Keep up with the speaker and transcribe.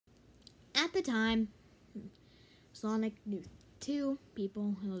At the time, Sonic knew two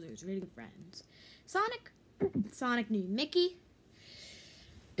people who were really good friends. Sonic knew Mickey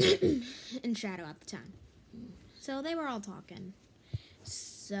and Shadow at the time. So they were all talking.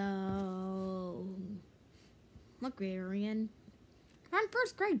 So, what grade are we in? I'm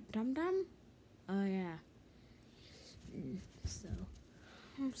first grade, dum-dum. Oh, yeah. So,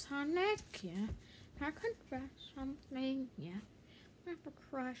 Sonic, yeah. I confess something, yeah. I have a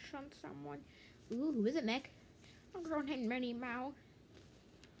crush on someone. Ooh, who is it, Mick? A girl named Minnie Mouse.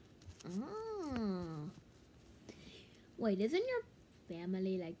 Oh. Wait, isn't your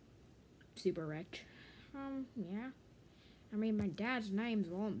family, like, super rich? Yeah. I mean, my dad's name's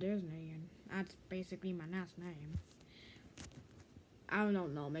Walt Disney, and that's basically my last name. I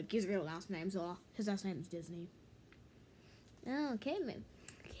don't know Mickey's real last name, so his last name is Disney. Oh, okay,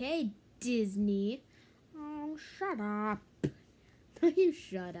 okay, Disney. Oh, shut up. You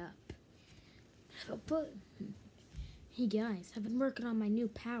shut up. But, hey guys, I've been working on my new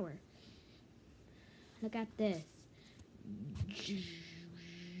power. Look at this.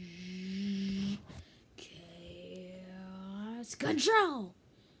 Chaos control.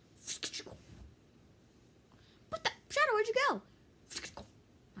 What the? Shadow, where'd you go?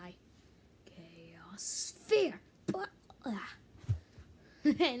 Hi. Chaos sphere.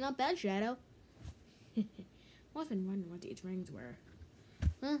 Hey, not bad, Shadow. I've been wondering what these rings were.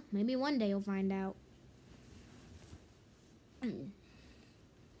 Well, maybe one day you'll find out.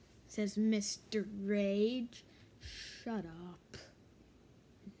 Says Mr. Rage. Shut up.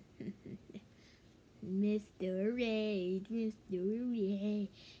 Mr. Rage, Mr. Rage,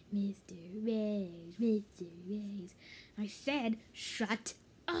 Mr. Rage, Mr. Rage. I said, shut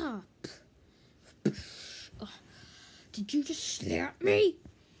up. Did you just slap me?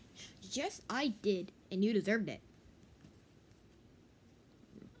 Yes, I did, and you deserved it.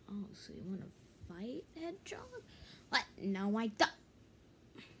 Oh, so you want to fight, Hedgehog? What? No, I don't.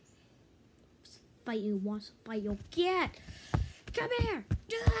 Fight you want to fight, you'll get. Come here.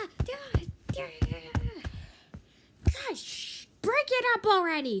 Gosh, break it up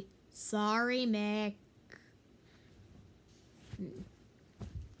already. Sorry, Mick.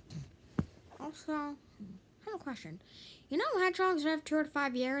 Also, I have a question. You know hedgehogs live 2 to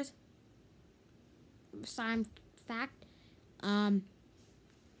 5 years? Science fact. Yeah,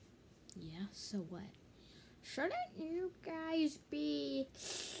 so what? Shouldn't you guys be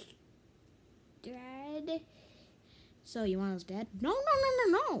dead? So you want us dead? No.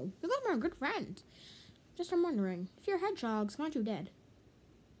 You guys are good friends. Just I'm wondering, if you're hedgehogs, why aren't you dead?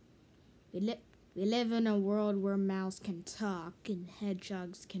 We live in a world where mouse can talk and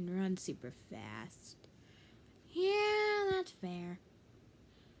hedgehogs can run super fast. Yeah, that's fair.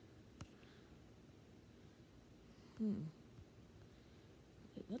 Wait,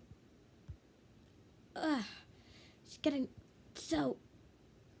 what? It's getting so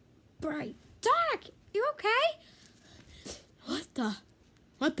bright. Sonic, you okay? What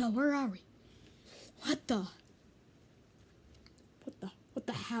the, where are we? What the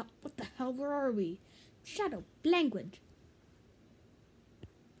hell, where are we? Shadow, language.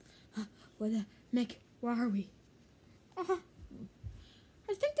 Mick, where are we? I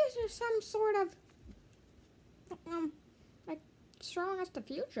think this is some sort of, like, showing us the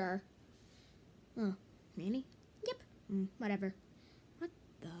future. Oh, really? Yep. Whatever. What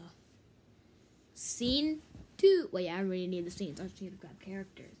the? Scene 2. Wait, I really need the scenes. I just need to grab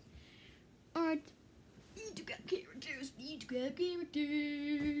characters. Alright. Need to grab characters. I need to grab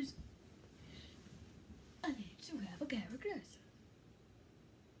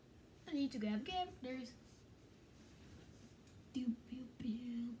characters.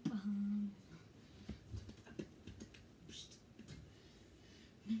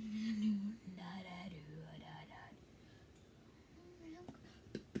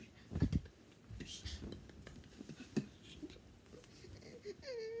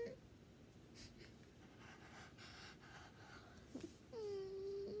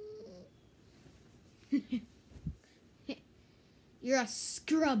 You're a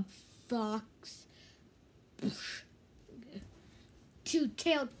scrub fox.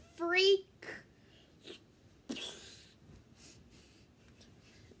 Two-tailed freak.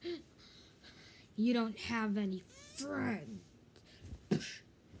 You don't have any friends.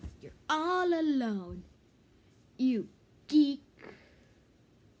 You're all alone. You geek.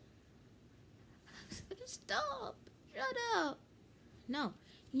 Stop. Shut up. No,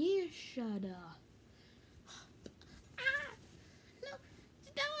 you shut up. No,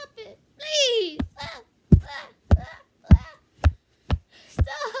 stop it, please.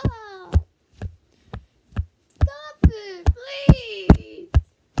 Stop it, please.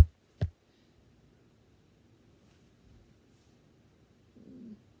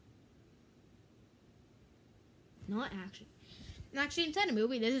 not actually. Actually, inside the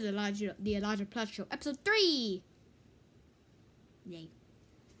movie, this is the Elijah Plush Show, episode 3. Yay.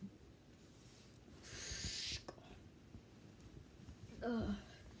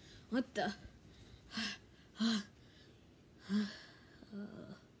 What the? What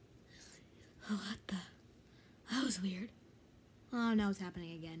the? That was weird. Oh, now it's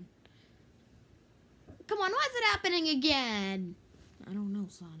happening again. Come on, why is it happening again? I don't know,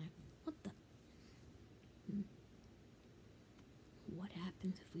 Sonic. What the? What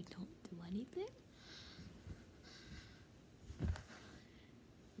happens if we don't do anything?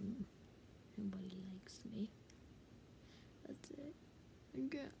 Nobody likes me. That's it. I'm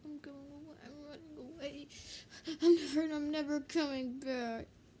going away. I'm running away. I'm never coming back.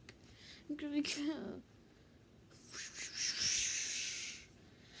 I'm gonna go.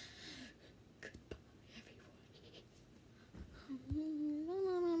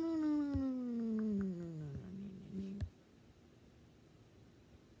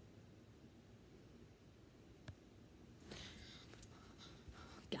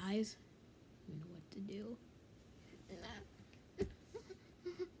 Guys, you know what to do.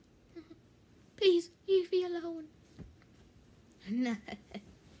 Please, leave me alone.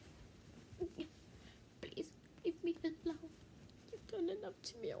 Please, leave me alone. You've done enough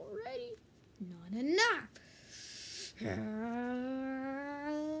to me already. Not enough.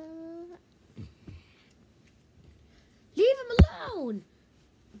 Leave him alone.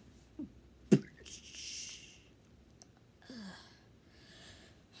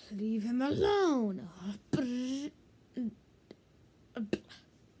 Leave him alone.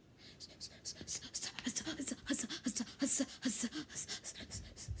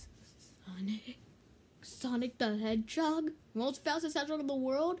 Sonic the Hedgehog? World's fastest hedgehog in the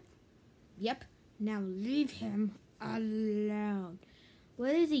world? Yep. Now leave him alone.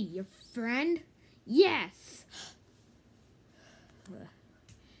 What is he, your friend? Yes!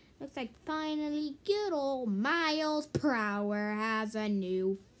 Looks like finally good old Miles Prower has a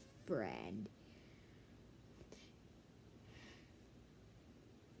new friend.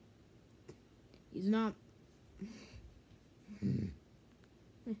 He's not...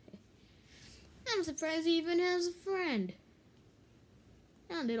 I'm surprised he even has a friend.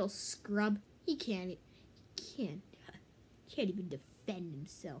 That little scrub. He can't even defend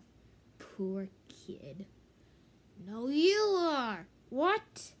himself. Poor kid. No, you are.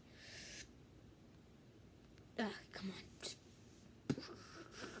 What? Come on.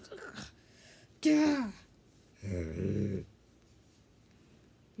 You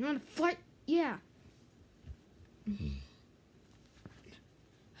want to fight? Yeah.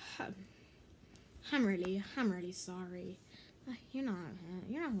 I'm really sorry. You're not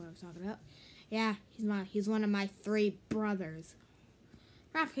who I was talking about. Yeah, he's one of my 3 brothers.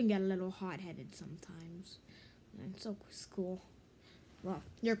 Raph can get a little hot-headed sometimes. And so cool. Well,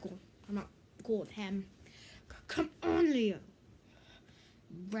 you're cool. I'm not cool with him. Come on, Leo.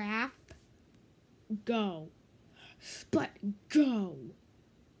 Raph, go. But go.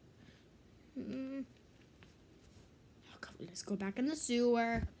 Oh, come on, let's go back in the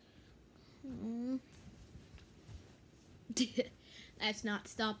sewer. That's not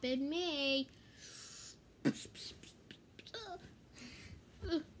stopping me.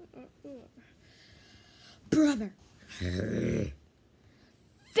 Brother.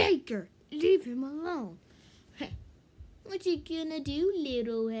 Faker, leave him alone. What you gonna do,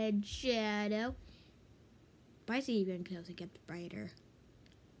 little head shadow? If I see you getting close, it gets brighter.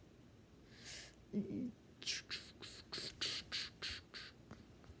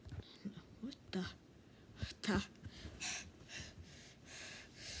 What the?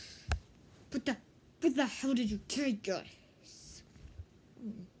 What the hell did you take us?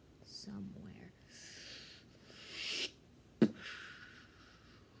 Somewhere.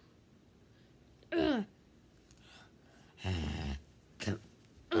 Come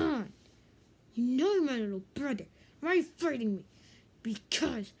on. You know you're my little brother. Why are you fighting me?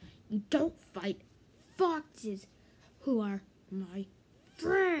 Because you don't fight foxes who are my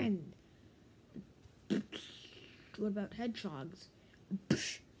friend. What about hedgehogs?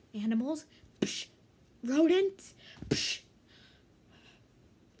 Animals? Rodents?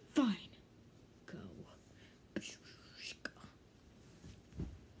 Fine. Go.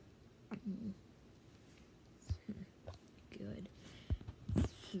 Good.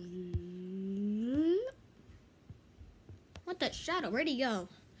 What the shadow? Where'd he go?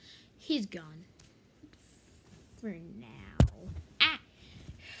 He's gone. For now.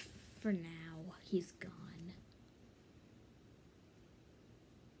 For now, he's gone.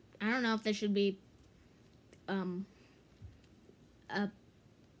 I don't know if there should be,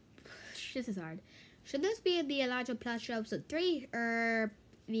 this is hard. Should this be the Elijah Plush episode 3 or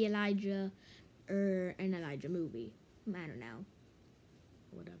the Elijah or an Elijah movie? I don't know.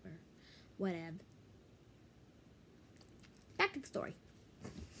 Whatever. Back to the story.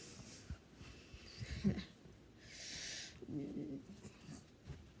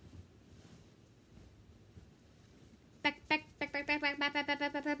 Back.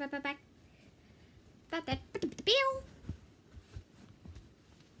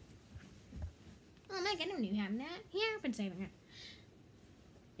 Oh, Meg, I didn't know you have that. Here, I've been saving it.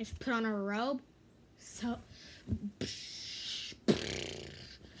 Just put on a robe. So,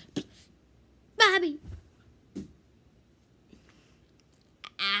 Bobby.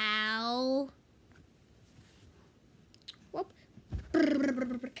 Ow. Whoop. You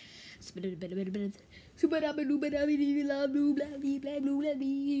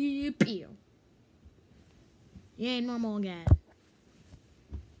ain't normal again.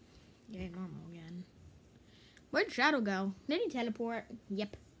 Where'd Shadow go? Did he teleport?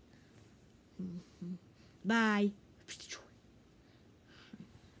 Yep. Bye.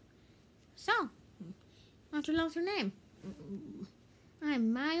 So, what's your name?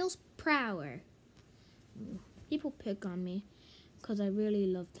 I'm Miles Prower. People pick on me because I really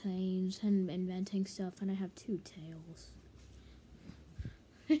love planes and inventing stuff, and I have 2 tails.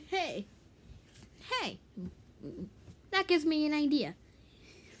 Hey, that gives me an idea.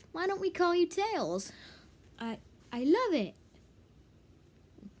 Why don't we call you Tails? I love it.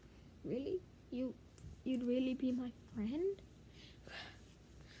 Really? You'd really be my friend?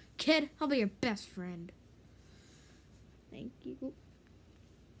 Kid, I'll be your best friend. Thank you.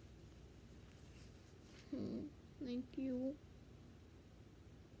 Thank you.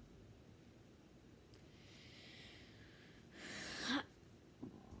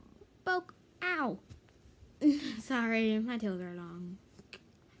 Poke. Ow. Sorry, my tails are long.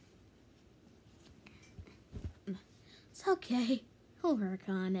 It's okay. I'll work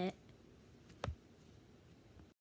on it.